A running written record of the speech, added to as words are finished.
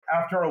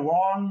after a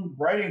long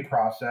writing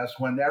process,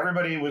 when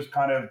everybody was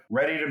kind of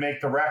ready to make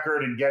the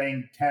record and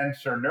getting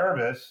tense or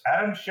nervous,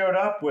 Adam showed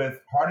up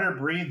with Harder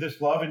Breathe,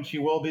 This Love, and She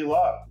Will Be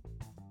Loved.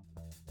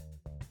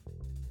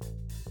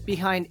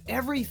 Behind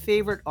every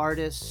favorite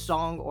artist,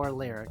 song, or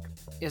lyric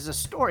is a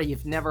story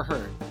you've never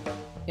heard.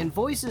 In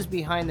Voices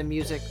Behind the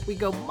Music, we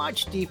go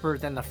much deeper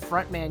than the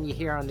frontman you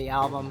hear on the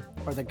album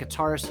or the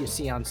guitarist you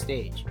see on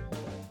stage.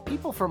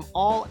 People from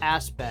all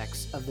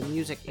aspects of the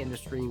music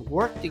industry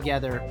work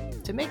together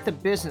to make the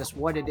business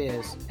what it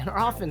is and are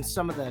often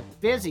some of the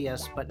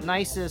busiest but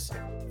nicest,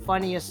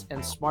 funniest,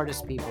 and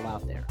smartest people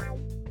out there.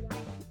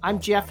 I'm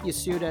Jeff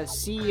Yasuda,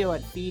 CEO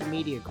at Feed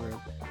Media Group,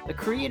 the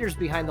creators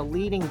behind the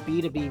leading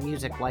B2B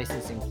music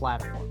licensing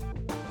platform.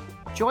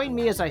 Join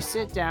me as I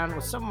sit down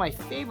with some of my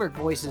favorite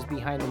voices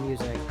behind the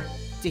music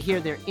to hear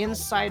their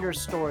insider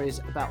stories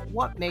about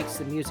what makes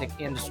the music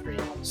industry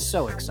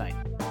so exciting.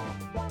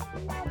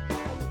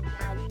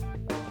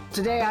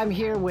 Today I'm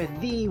here with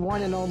the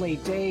one and only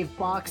Dave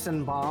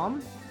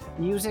Boxenbaum,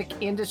 music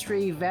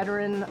industry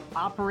veteran,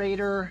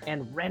 operator,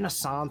 and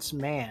Renaissance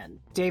man.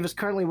 Dave is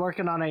currently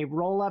working on a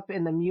roll-up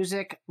in the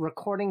music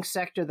recording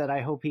sector that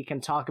I hope he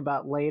can talk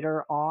about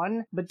later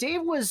on. But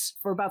Dave was,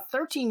 for about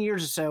 13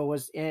 years or so,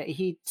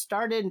 he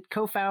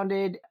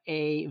co-founded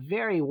a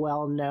very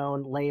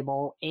well-known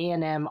label,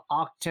 A&M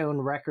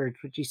Octone Records,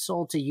 which he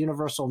sold to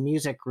Universal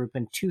Music Group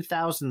in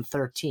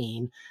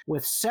 2013,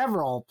 with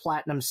several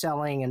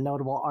platinum-selling and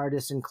notable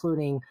artists,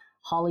 including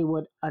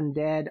Hollywood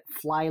Undead,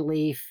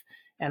 Flyleaf,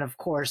 and of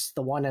course,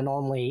 the one and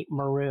only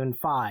Maroon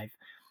 5.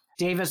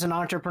 Dave is an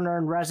entrepreneur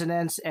in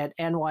residence at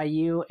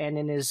NYU, and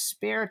in his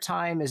spare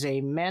time is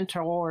a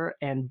mentor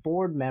and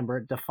board member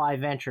at Defy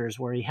Ventures,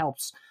 where he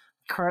helps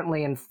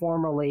currently and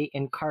formerly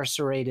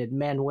incarcerated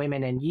men,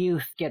 women, and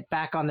youth get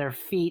back on their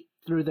feet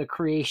through the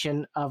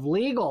creation of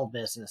legal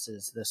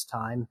businesses this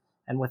time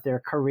and with their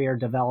career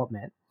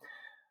development.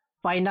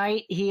 By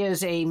night, he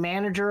is a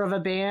manager of a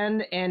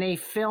band and a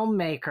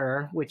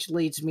filmmaker, which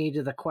leads me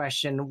to the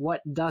question,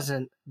 what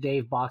doesn't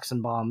Dave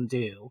Boxenbaum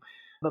do?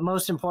 But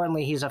most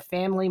importantly, he's a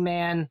family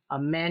man, a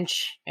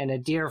mensch, and a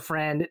dear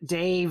friend.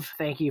 Dave,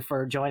 thank you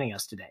for joining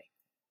us today.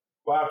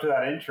 Well, after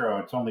that intro,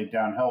 it's only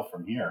downhill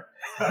from here.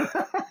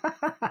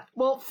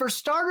 Well, for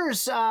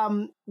starters,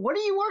 what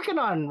are you working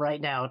on right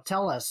now?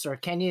 Tell us, or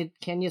can you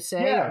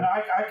say? Yeah, no,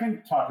 I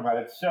can talk about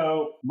it.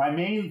 So my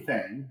main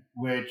thing,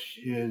 which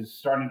is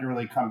starting to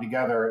really come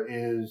together,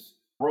 is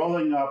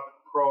rolling up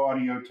pro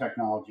audio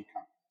technology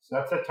companies.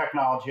 That's a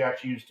technology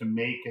actually used to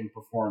make and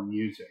perform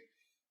music.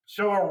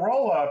 So a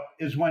roll-up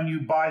is when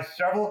you buy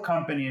several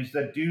companies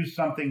that do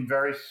something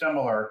very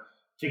similar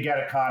to get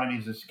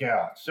economies of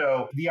scale.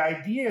 So the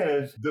idea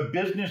is the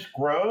business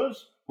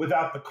grows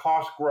without the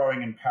cost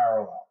growing in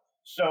parallel.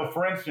 So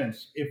for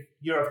instance, if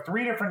you have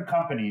three different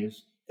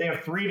companies, they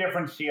have three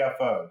different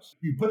CFOs.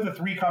 You put the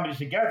three companies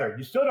together,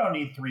 you still don't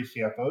need three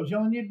CFOs, you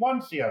only need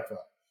one CFO.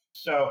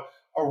 So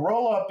a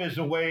roll-up is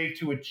a way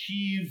to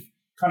achieve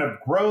kind of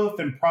growth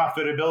and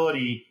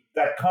profitability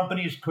that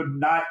companies could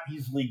not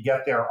easily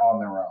get there on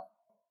their own.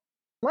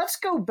 Let's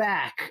go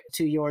back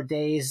to your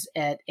days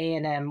at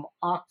A&M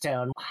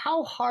Octone.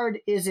 How hard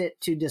is it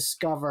to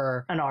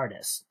discover an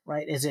artist,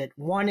 right? Is it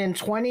 1 in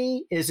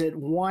 20? Is it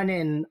 1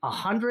 in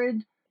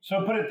 100?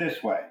 So put it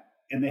this way.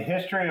 In the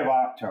history of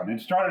Octone,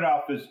 it started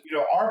off as,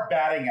 our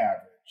batting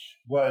average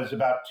was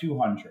about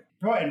 200.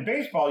 In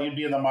baseball, you'd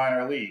be in the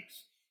minor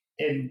leagues.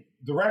 In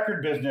the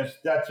record business,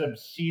 that's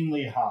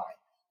obscenely high.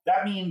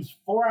 That means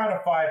 4 out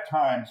of 5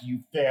 times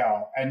you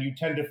fail, and you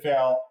tend to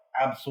fail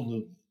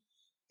absolutely.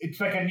 It's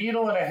like a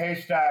needle in a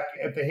haystack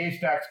if the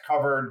haystack's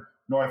covered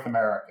North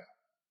America.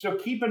 So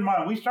keep in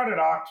mind, we started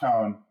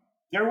Octone.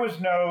 There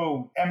was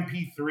no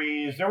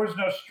MP3s. There was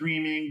no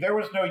streaming. There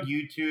was no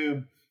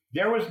YouTube.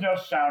 There was no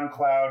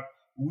SoundCloud.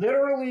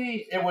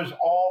 Literally, it was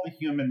all the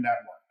human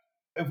network.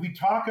 If we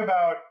talk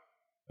about,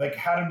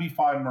 how did we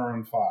find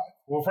Maroon 5?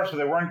 Well, first of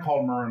all, they weren't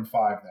called Maroon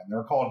 5 then. They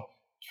were called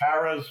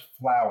Kara's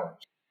Flowers.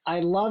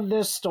 I love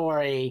this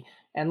story,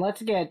 and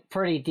let's get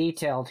pretty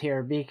detailed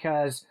here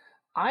because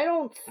I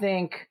don't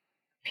think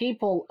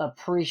people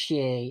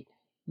appreciate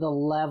the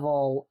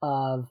level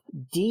of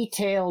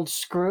detailed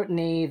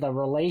scrutiny, the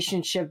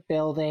relationship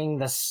building,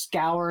 the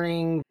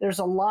scouring. There's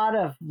a lot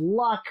of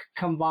luck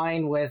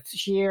combined with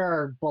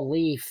sheer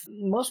belief.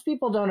 Most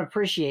people don't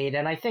appreciate,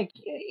 and I think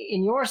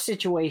in your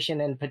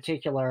situation in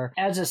particular,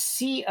 as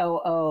a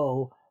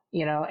COO,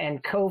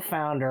 and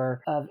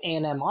co-founder of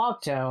A&M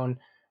Octone,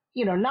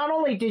 not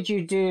only did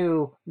you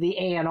do the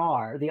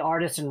A&R, the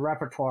artist and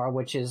repertoire,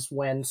 which is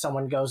when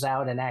someone goes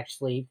out and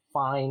actually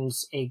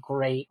finds a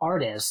great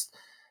artist,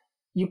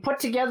 you put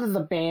together the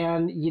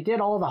band, you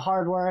did all the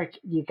hard work,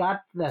 you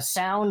got the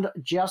sound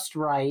just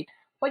right,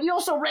 but you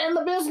also ran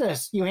the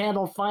business. You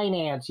handled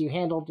finance, you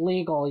handled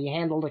legal, you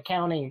handled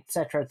accounting, et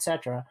cetera, et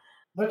cetera.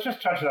 Let's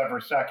just touch that for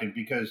a second,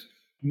 because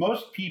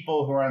most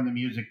people who are in the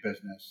music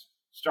business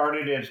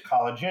started as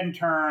college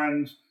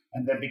interns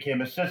and then became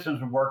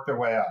assistants and worked their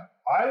way up.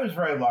 I was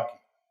very lucky.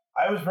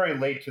 I was very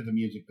late to the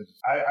music business.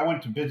 I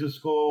went to business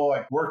school.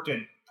 I worked at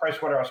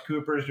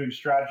PricewaterhouseCoopers doing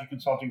strategy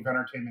consulting for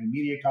entertainment and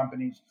media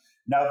companies.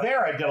 Now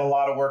there I did a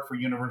lot of work for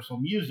Universal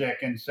Music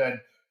and said,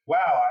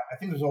 wow, I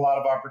think there's a lot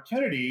of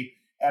opportunity.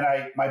 And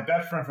my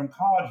best friend from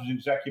college was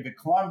executive at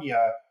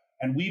Columbia,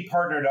 and we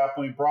partnered up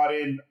and we brought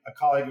in a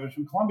colleague who was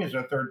from Columbia as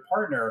our third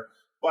partner.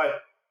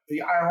 But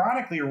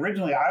ironically,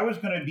 originally I was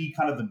going to be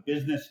kind of the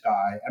business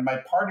guy and my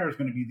partner was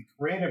going to be the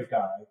creative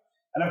guy.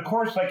 And of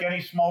course, like any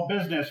small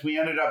business, we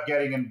ended up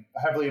getting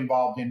heavily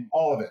involved in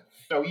all of it.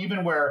 So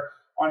even where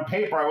on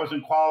paper I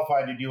wasn't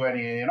qualified to do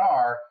any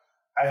A&R,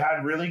 I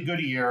had really good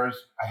ears.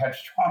 I had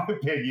strong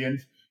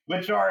opinions,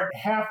 which are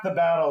half the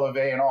battle of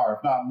A&R,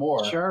 if not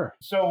more. Sure.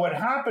 So what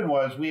happened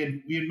was we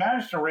had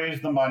managed to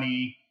raise the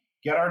money,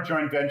 get our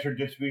joint venture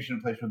distribution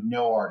in place with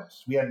no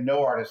artists. We had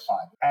no artists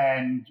signed.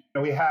 And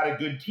we had a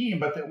good team,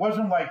 but it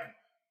wasn't like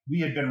we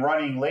had been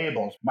running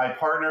labels. My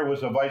partner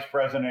was a vice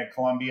president at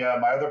Columbia.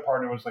 My other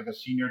partner was like a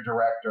senior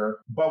director.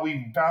 But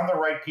we found the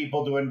right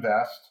people to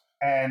invest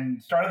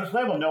and started this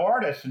label, no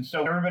artists. And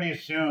so everybody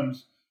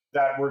assumes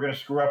that we're going to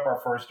screw up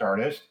our first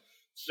artist.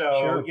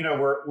 So,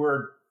 Sure.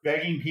 we're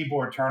begging people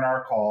to return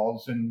our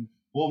calls, and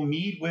we'll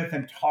meet with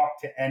and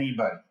talk to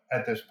anybody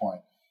at this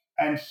point.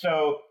 And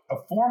so a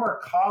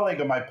former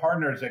colleague of my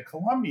partners at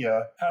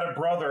Columbia had a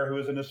brother who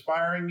was an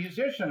aspiring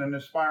musician, an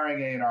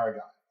aspiring A&R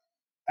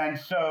guy. And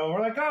so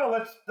we're like,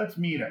 oh, let's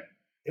meet him.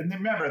 And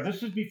remember,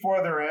 this is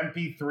before there were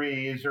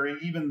MP3s or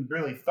even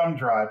really thumb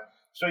drive.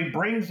 So he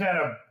brings in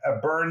a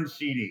burned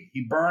CD.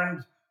 He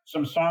burned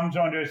some songs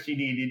onto a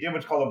CD, and he did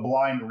what's called a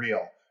blind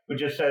reel, which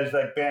just says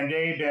like band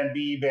A, band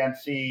B, band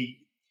C.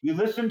 We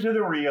listened to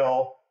the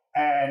reel,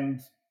 and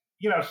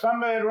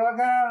somebody were like,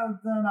 I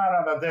don't know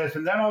about this.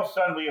 And then all of a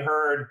sudden we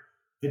heard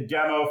the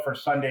demo for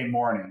Sunday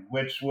Morning,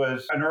 which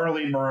was an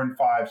early Maroon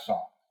 5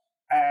 song.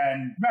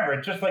 And remember,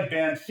 it's just like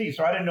band C.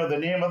 So I didn't know the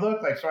name it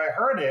looked like. So I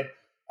heard it,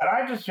 and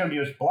I just assumed he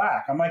was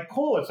black. I'm like,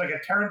 cool. It's like a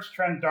Terrence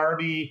Trent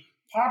D'Arby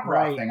pop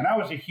rock thing. And I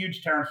was a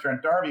huge Terrence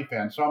Trent D'Arby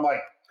fan. So I'm like,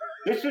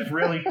 this is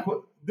really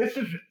cool.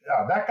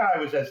 That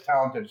guy was as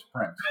talented as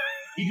Prince.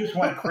 He just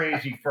went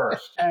crazy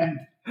first. And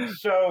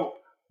so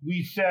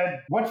we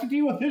said, what's the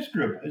deal with this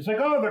group? It's like,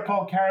 oh, they're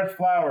called Carrots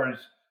Flowers.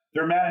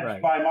 They're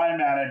managed by my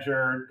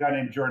manager, a guy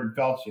named Jordan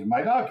Feltzy. I'm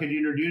like, oh, could you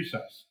introduce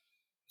us?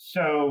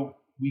 So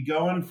we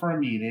go in for a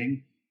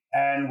meeting,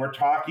 and we're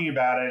talking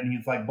about it, and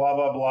he's like, blah,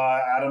 blah, blah,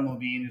 Adam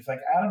Levine. It's like,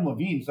 Adam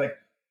Levine? He's like,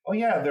 oh,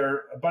 yeah,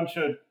 they're a bunch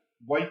of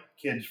white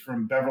kids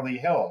from Beverly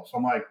Hills.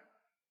 I'm like,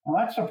 well,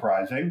 that's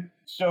surprising.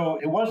 So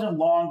it wasn't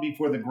long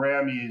before the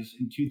Grammys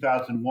in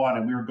 2001,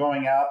 and we were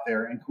going out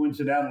there, and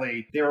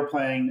coincidentally, they were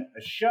playing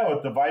a show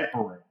at the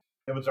Viper Room.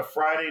 It was a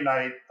Friday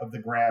night of the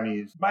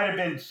Grammys. Might have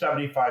been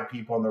 75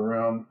 people in the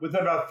room.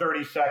 Within about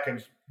 30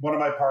 seconds, one of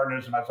my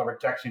partners and myself were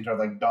texting each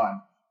other like,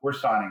 done, we're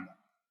signing them.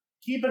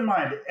 Keep in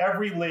mind,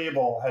 every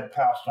label had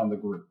passed on the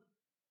group.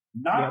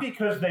 Not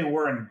because they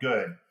weren't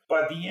good,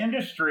 but the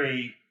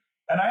industry,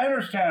 and I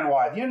understand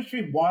why, the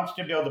industry wants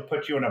to be able to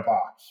put you in a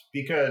box,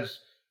 because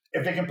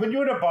if they can put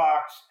you in a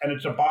box and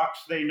it's a box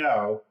they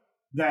know,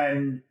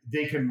 then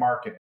they can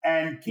market it.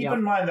 And keep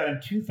in mind that in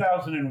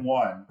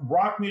 2001,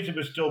 rock music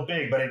was still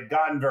big, but it had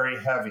gotten very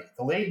heavy.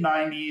 The late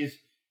 90s,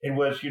 it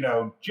was,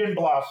 Gin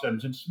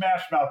Blossoms and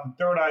Smash Mouth and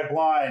Third Eye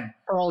Blind.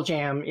 Pearl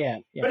Jam, yeah.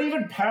 But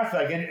even past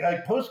that,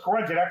 like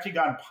post-grunge, it actually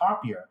gotten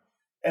poppier.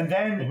 And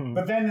then,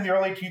 but then in the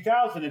early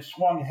 2000s, it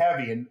swung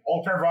heavy, and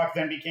alternative rock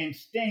then became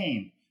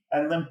Stain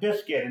and Limp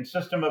Bizkit and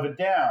System of a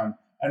Down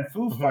and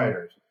Foo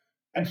Fighters.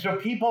 And so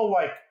people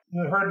like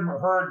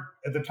heard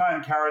at the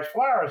time Carrots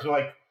Flowers,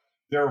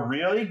 they're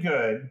really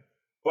good,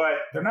 but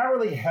they're not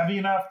really heavy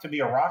enough to be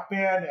a rock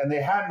band, and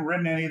they hadn't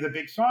written any of the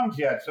big songs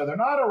yet. So they're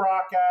not a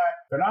rock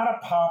act, they're not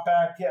a pop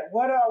act yet.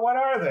 What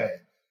are they?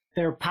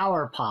 They're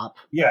power pop.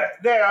 Yeah,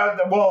 they are.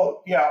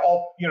 Well, yeah,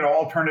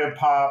 alternative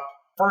pop.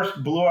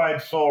 First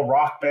blue-eyed soul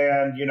rock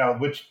band,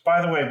 which,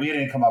 by the way, we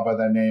didn't come up with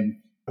that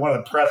name. One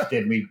of the press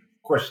did. We,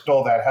 of course,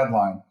 stole that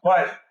headline.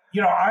 But,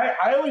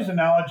 I always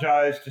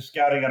analogize to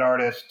scouting an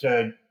artist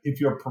to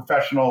if you're a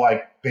professional,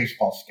 like,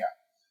 baseball scout.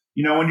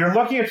 When you're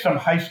looking at some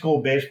high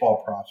school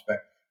baseball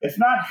prospect, it's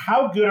not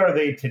how good are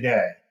they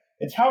today.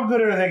 It's how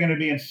good are they going to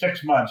be in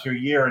 6 months or a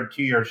year and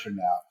 2 years from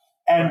now.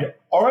 And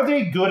are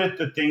they good at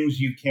the things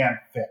you can't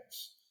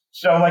fix?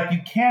 So, you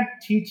can't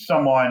teach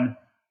someone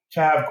to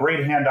have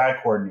great hand-eye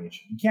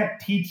coordination. You can't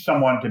teach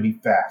someone to be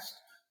fast.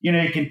 You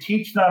can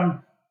teach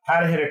them how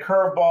to hit a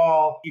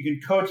curveball. You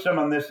can coach them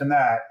on this and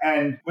that.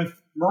 And with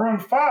Maroon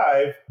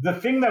 5, the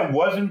thing that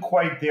wasn't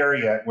quite there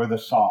yet were the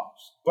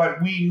songs.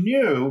 But we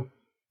knew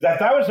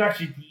that was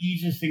actually the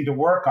easiest thing to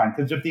work on,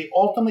 because if they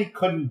ultimately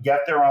couldn't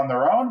get there on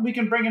their own, we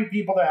can bring in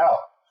people to help.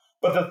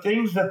 But the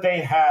things that they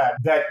had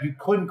that you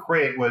couldn't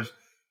create was,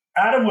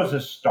 Adam was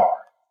a star.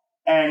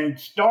 And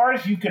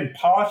stars, you can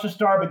polish a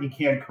star, but you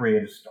can't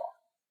create a star.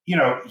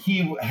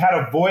 He had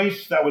a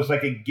voice that was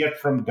like a gift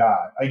from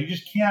God. You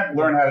just can't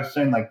learn how to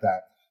sing like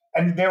that.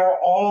 And they were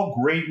all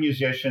great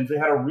musicians. They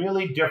had a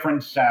really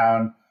different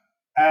sound.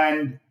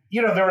 And,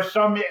 there were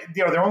some,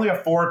 they're only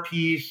a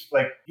 4-piece,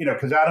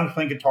 because Adam's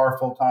playing guitar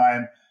full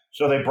time.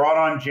 So they brought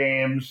on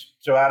James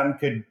so Adam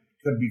could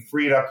could be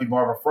freed up to be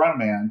more of a front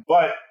man.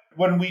 But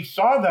when we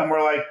saw them,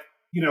 we're like,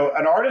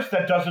 an artist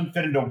that doesn't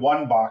fit into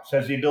one box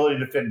has the ability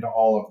to fit into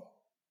all of them.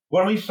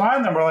 When we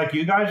signed them, we're like,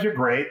 you guys are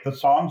great. The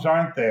songs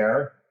aren't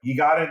there. You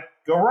got to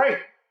go write.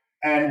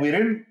 And we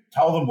didn't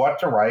tell them what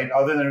to write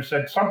other than we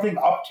said something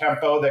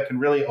up-tempo that can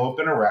really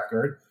open a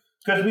record.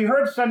 Because we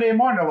heard Sunday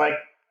Morning, they're like,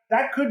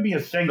 that could be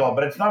a single,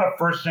 but it's not a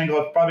first single.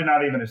 It's probably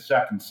not even a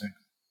second single.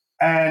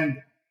 And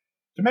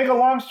to make a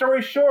long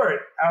story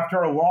short,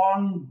 after a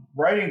long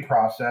writing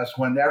process,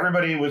 when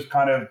everybody was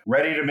kind of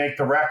ready to make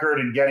the record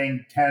and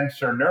getting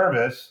tense or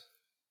nervous,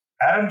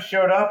 Adam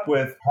showed up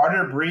with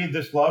Harder to Breathe,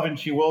 This Love, and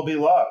She Will Be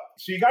Loved.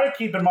 So you got to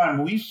keep in mind,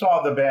 when we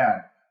saw the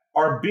band,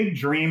 our big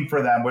dream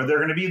for them where they're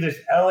going to be this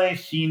LA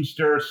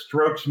scenester,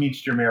 Strokes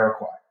meets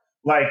Jamiroquai.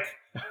 Like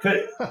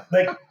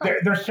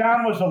their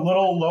sound was a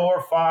little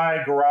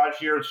lower-fi,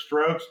 garagier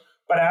Strokes,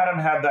 but Adam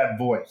had that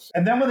voice.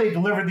 And then when they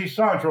delivered these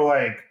songs, we're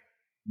like,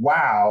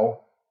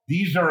 wow,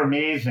 these are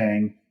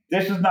amazing.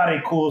 This is not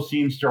a cool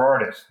scenester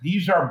artist.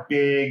 These are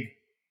big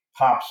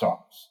pop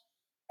songs.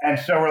 And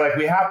so we're like,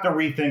 we have to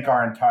rethink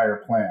our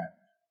entire plan.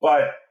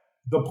 But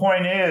the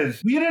point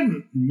is, we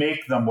didn't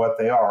make them what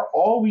they are.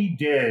 All we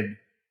did,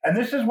 and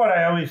this is what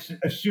I always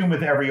assume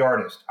with every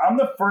artist. I'm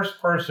the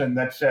first person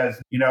that says,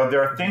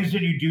 there are things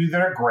that you do that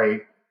are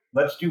great.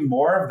 Let's do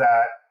more of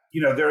that.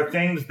 There are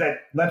things that,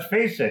 let's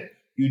face it,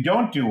 you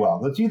don't do well.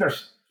 Let's either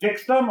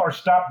fix them or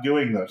stop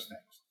doing those things.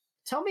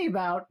 Tell me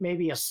about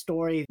maybe a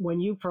story when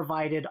you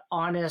provided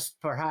honest,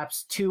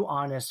 perhaps too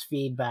honest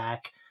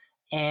feedback,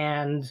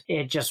 and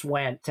it just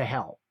went to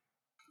hell.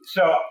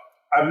 So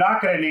I'm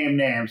not going to name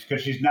names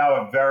because she's now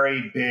a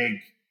very big,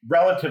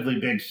 relatively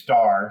big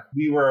star.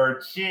 We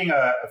were seeing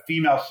a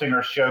female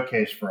singer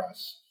showcase for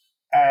us.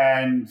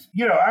 And,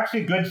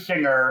 actually a good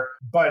singer,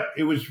 but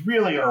it was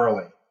really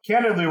early.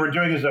 Candidly, we're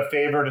doing as a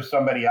favor to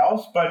somebody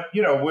else, but,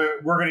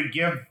 we're going to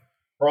give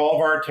her all of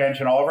our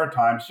attention, all of our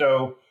time.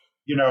 So,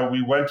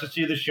 we went to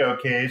see the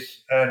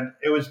showcase, and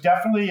it was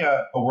definitely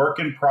a work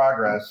in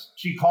progress.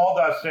 She called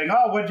us saying,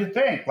 oh, what'd you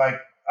think? Like,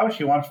 oh,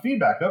 she wants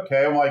feedback.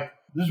 Okay. I'm like,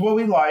 this is what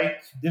we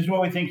liked. This is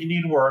what we think you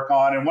need to work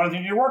on. And one of the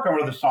things you need to work on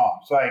were the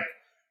songs. Like,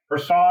 her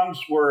songs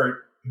she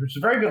was a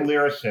very good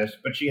lyricist,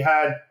 but she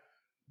had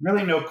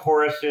really no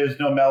choruses,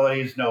 no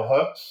melodies, no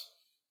hooks.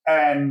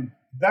 And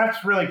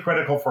that's really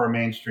critical for a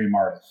mainstream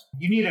artist.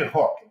 You need a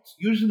hook. It's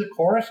usually the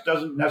chorus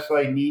doesn't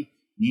necessarily need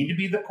to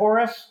be the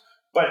chorus,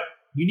 but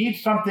you need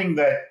something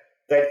that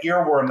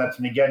earworm that's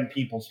going to get in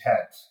people's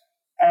heads.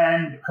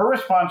 And her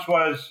response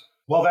was,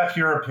 well, that's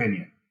your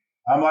opinion.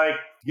 I'm like,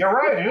 you're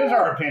right. It is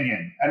our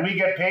opinion. And we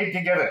get paid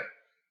to give it.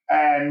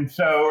 And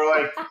so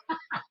we're like,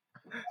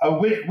 I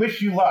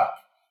wish you luck.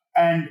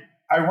 And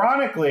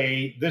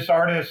ironically, this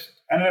artist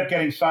ended up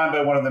getting signed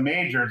by one of the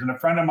majors. And a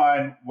friend of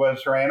mine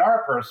was her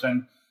A&R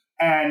person.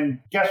 And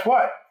guess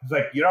what? He's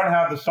like, you don't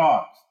have the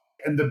songs.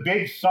 And the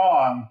big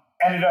song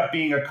ended up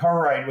being a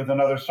co-write with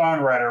another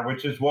songwriter,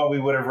 which is what we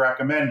would have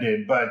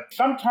recommended. But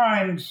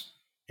sometimes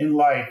in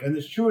life, and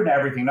it's true in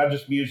everything, not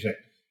just music,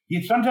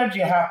 sometimes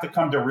you have to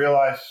come to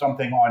realize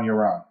something on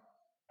your own.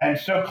 And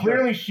so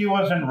clearly she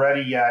wasn't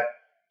ready yet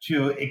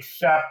to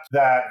accept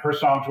that her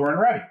songs weren't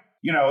ready.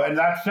 And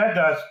that said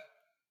to us,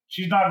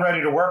 she's not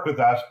ready to work with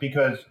us,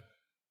 because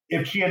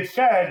if she had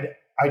said,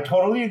 I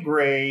totally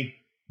agree,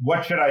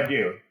 what should I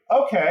do?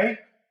 Okay,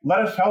 let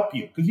us help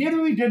you. Because even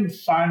if we didn't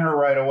sign her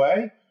right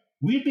away,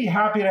 we'd be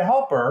happy to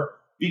help her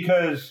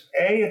because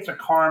A, it's a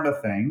karma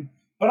thing,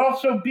 but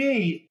also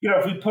B,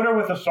 if we put her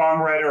with a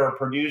songwriter or a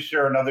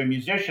producer or another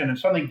musician and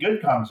something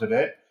good comes of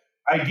it,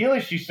 ideally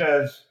she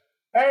says,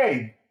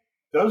 hey,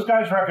 those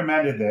guys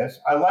recommended this.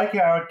 I like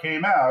how it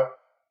came out.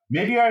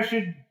 Maybe I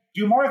should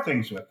do more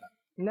things with them.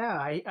 No,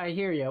 I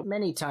hear you.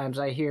 Many times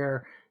I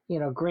hear,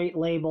 great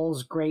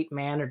labels, great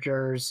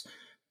managers,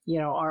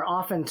 are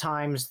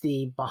oftentimes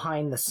the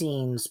behind the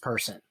scenes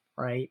person,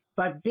 right?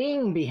 But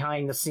being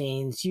behind the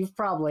scenes, you've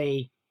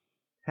probably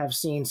have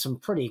seen some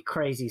pretty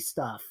crazy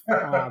stuff.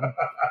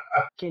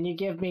 Can you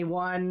give me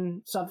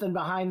something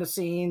behind the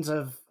scenes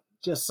of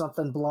just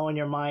something blowing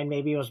your mind?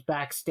 Maybe it was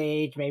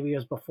backstage, maybe it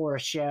was before a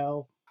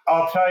show.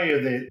 I'll tell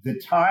you,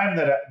 the time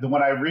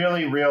when I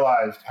really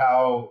realized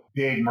how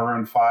big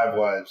Maroon 5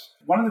 was,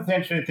 one of the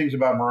interesting things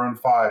about Maroon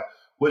 5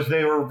 was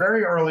they were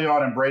very early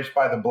on embraced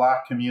by the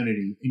Black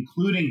community,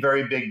 including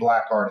very big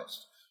Black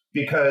artists.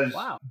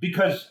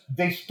 Because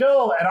they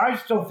still, and I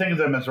still think of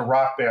them as a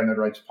rock band that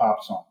writes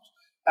pop songs.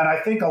 And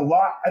I think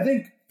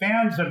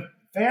fans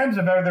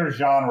of other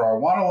genre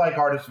want to like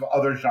artists of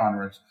other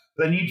genres.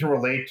 They need to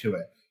relate to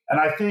it. And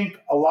I think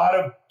a lot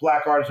of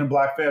Black artists and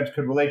Black fans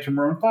could relate to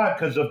Maroon 5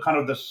 because of kind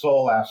of the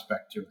soul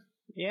aspect to it.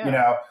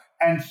 Yeah.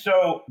 And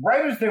so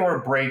right as they were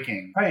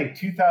breaking, probably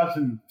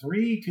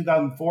 2003,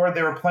 2004,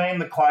 they were playing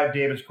the Clive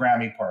Davis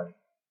Grammy party.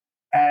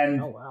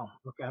 And, oh, wow.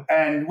 Okay.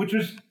 And which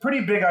was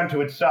pretty big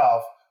unto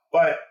itself.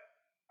 But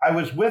I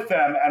was with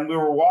them and we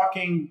were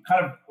walking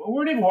we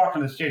weren't even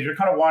walking to the stage. We were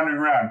kind of wandering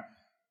around.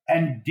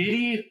 And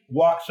Diddy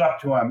walks up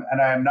to him,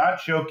 and I am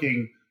not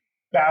joking,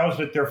 bows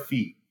at their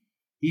feet.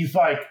 He's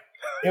like,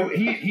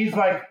 he's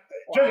like,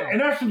 Just,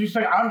 in essence, you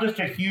say, I'm just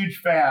a huge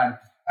fan,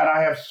 and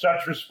I have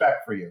such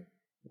respect for you.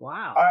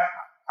 Wow.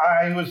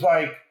 I was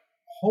like,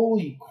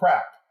 holy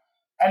crap.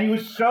 And he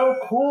was so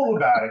cool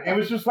about it. It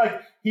was just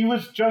like, he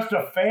was just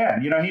a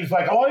fan. He's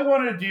like, all he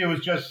wanted to do was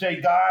just say,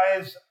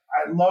 guys,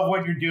 I love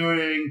what you're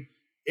doing.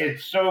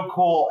 It's so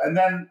cool. And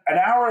then an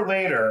hour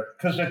later,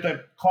 because at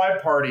the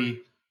Clive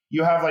party,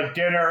 you have like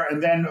dinner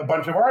and then a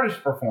bunch of artists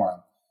perform.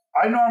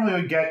 I normally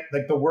would get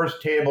like the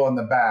worst table in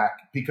the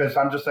back because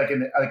I'm just like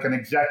an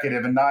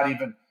executive and not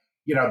even,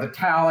 the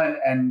talent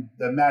and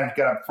the manager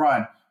get up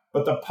front.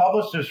 But the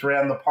publicist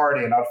ran the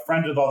party, and I was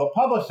friends with all the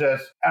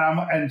publicists,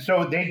 and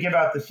so they give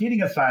out the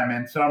seating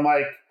assignments, and I'm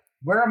like,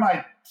 where am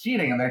I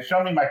seating? And they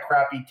show me my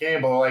crappy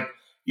table, like,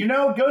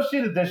 go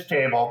sit at this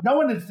table. No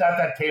one that's at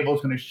that table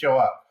is going to show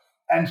up.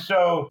 And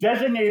so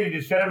designated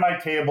to sit at my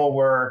table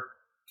were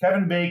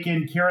Kevin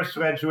Bacon, Kira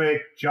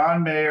Sedgwick,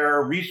 John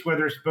Mayer, Reese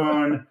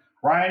Witherspoon,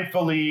 Ryan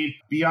Philippe,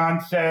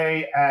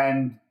 Beyonce,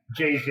 and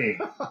Jay-Z.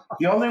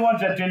 The only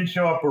ones that didn't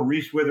show up were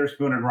Reese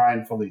Witherspoon and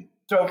Ryan Philippe.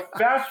 So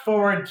fast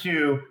forward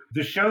to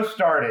the show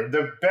started,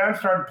 the band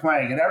started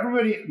playing, and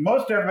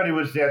most everybody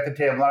was there at the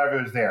table, not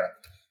everybody was there.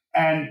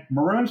 And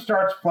Maroon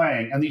starts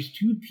playing, and these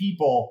two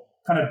people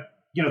kind of,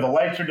 the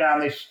lights are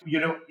down. They,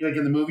 like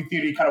in the movie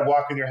theater, you kind of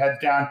walk with your heads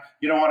down.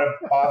 You don't want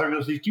to bother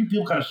them. These two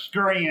people kind of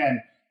scurry in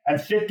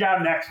and sit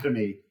down next to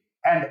me.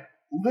 And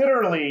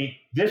literally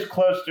this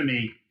close to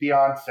me,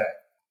 Beyonce.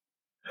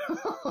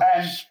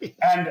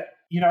 And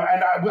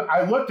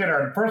I looked at her,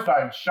 and first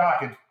I was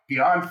shocked. It's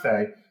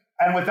Beyonce.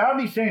 And without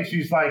me saying,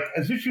 she's like,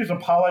 as if she was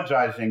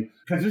apologizing,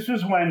 because this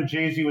was when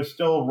Jay-Z was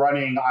still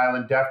running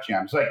Island Def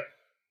Jam. It's like,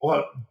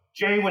 well,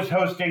 Jay was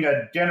hosting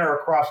a dinner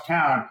across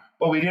town,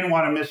 but we didn't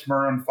want to miss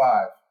Maroon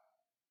 5.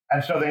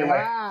 And so they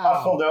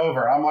hustled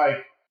over. I'm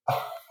like,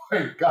 oh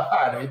my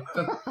God,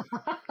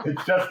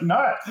 it's just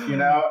nuts,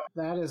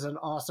 That is an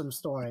awesome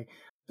story.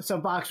 So,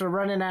 Box, we're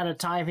running out of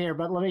time here,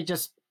 but let me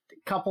just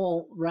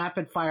couple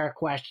rapid fire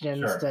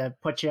questions to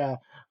put you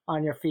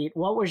on your feet.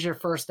 What was your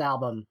first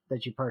album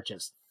that you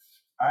purchased?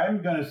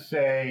 I'm going to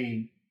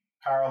say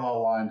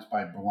Parallel Lines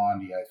by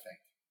Blondie, I think.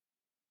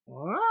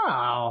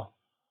 Wow.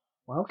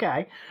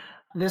 Okay.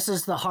 This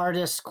is the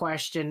hardest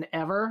question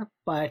ever,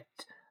 but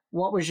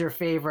what was your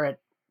favorite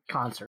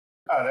concert?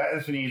 Oh, that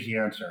is an easy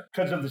answer.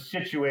 Because of the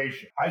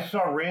situation. I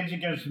saw Rage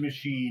Against the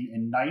Machine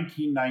in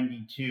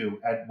 1992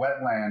 at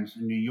Wetlands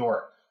in New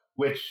York,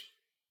 which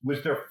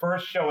was their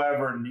first show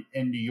ever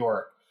in New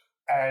York.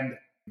 And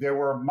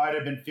there might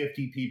have been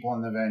 50 people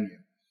in the venue.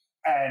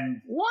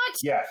 And what?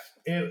 Yes.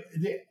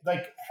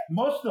 Like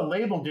most of the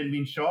label didn't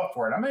even show up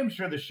for it. I'm not even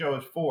sure the show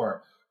is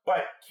for.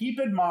 But keep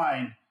in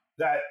mind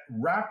that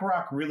rap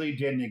rock really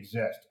didn't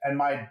exist. And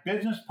my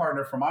business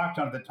partner from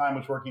Octon at the time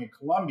was working at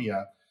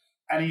Columbia.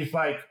 And he's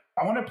like,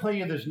 I want to play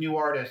you this new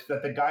artist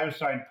that the guy who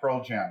signed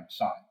Pearl Jam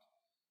signed.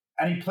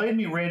 And he played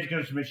me Rage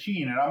Against the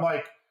Machine. And I'm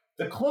like,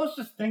 the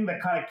closest thing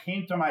that kind of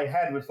came to my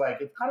head was like,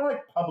 it's kind of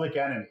like Public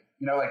Enemy,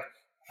 like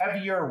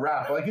heavier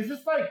rap. Like, is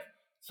this like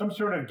some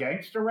sort of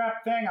gangster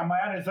rap thing? I'm like,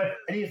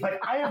 and he's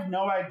like, I have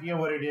no idea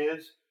what it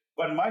is,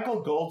 but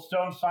Michael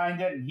Goldstone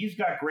signed it, and he's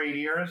got great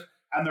ears,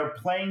 and they're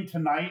playing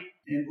tonight,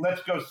 and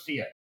let's go see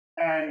it.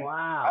 And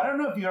wow. I don't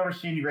know if you've ever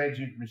seen Rage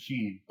Against the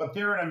Machine, but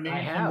they're an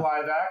amazing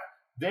live act.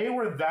 They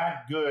were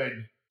that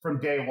good from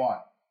day one.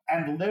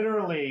 And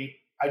literally,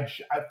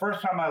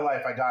 first time in my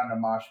life, I got in a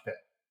mosh pit.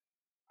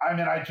 I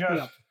mean,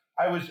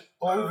 I was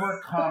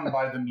overcome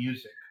by the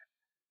music.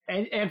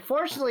 And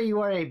fortunately,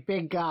 you are a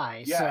big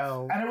guy, yes.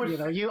 So and it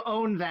was, you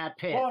own that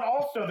pit. Well, and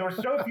also there were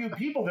so few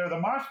people there. The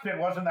mosh pit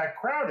wasn't that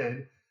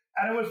crowded,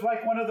 and it was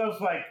like one of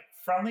those like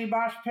friendly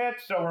mosh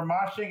pits. So we're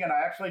moshing, and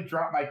I actually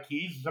dropped my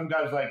keys. Some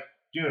guy's like,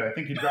 "Dude, I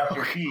think you dropped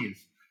your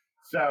keys."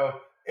 So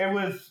it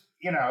was,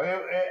 and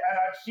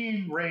I've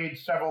seen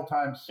Rage several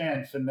times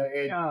since, and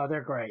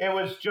they're great. It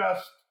was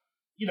just,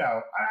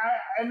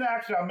 and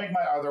actually, I'll make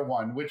my other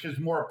one, which is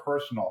more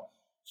personal.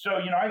 So,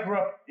 I grew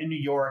up in New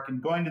York,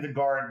 and going to the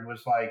Garden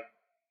was like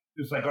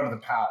going to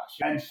the Palace.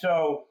 And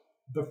so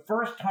the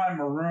first time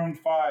Maroon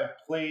 5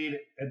 played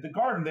at the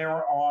Garden, they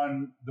were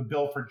on the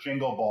bill for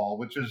Jingle Ball,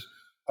 which is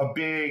a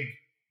big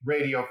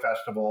radio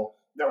festival.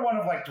 They're one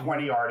of like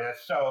 20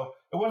 artists, so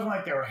it wasn't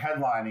like they were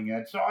headlining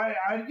it. So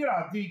it'd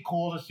be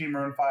cool to see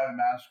Maroon 5 in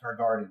Madison Square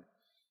Garden.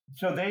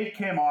 So they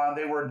came on.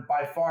 They were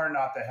by far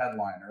not the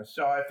headliner.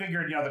 So I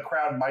figured, the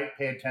crowd might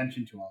pay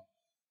attention to them.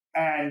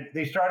 And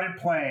they started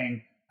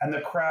playing, and the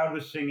crowd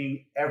was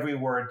singing every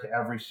word to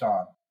every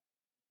song.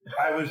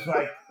 I was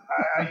like,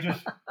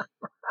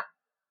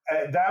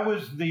 that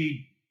was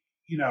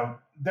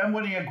them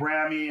winning a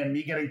Grammy and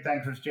me getting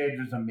thanked for stage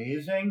was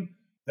amazing.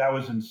 That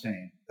was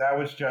insane. That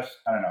was just,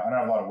 I don't know. I don't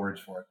have a lot of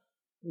words for it.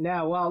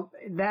 No, well,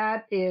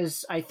 that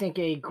is, I think,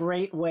 a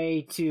great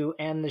way to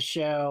end the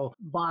show.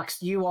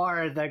 Box, you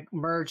are the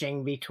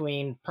merging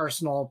between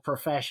personal,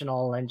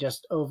 professional, and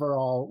just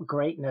overall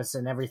greatness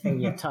in everything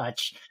you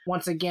touch.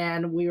 Once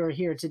again, we are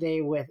here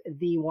today with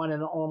the one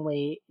and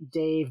only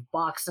Dave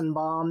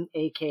Boxenbaum,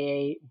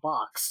 a.k.a.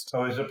 Box. It's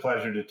always a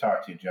pleasure to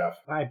talk to you, Jeff.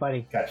 All right,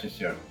 buddy. Catch you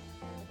soon.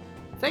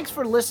 Thanks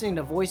for listening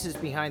to Voices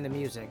Behind the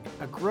Music,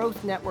 a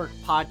Growth Network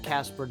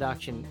podcast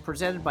production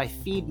presented by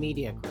Feed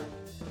Media Group.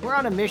 We're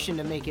on a mission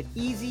to make it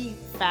easy,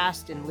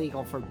 fast, and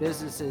legal for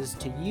businesses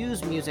to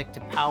use music to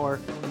power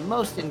the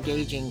most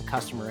engaging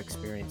customer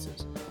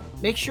experiences.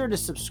 Make sure to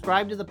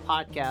subscribe to the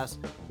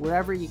podcast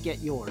wherever you get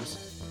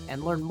yours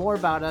and learn more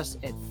about us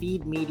at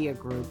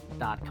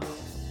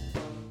feedmediagroup.com.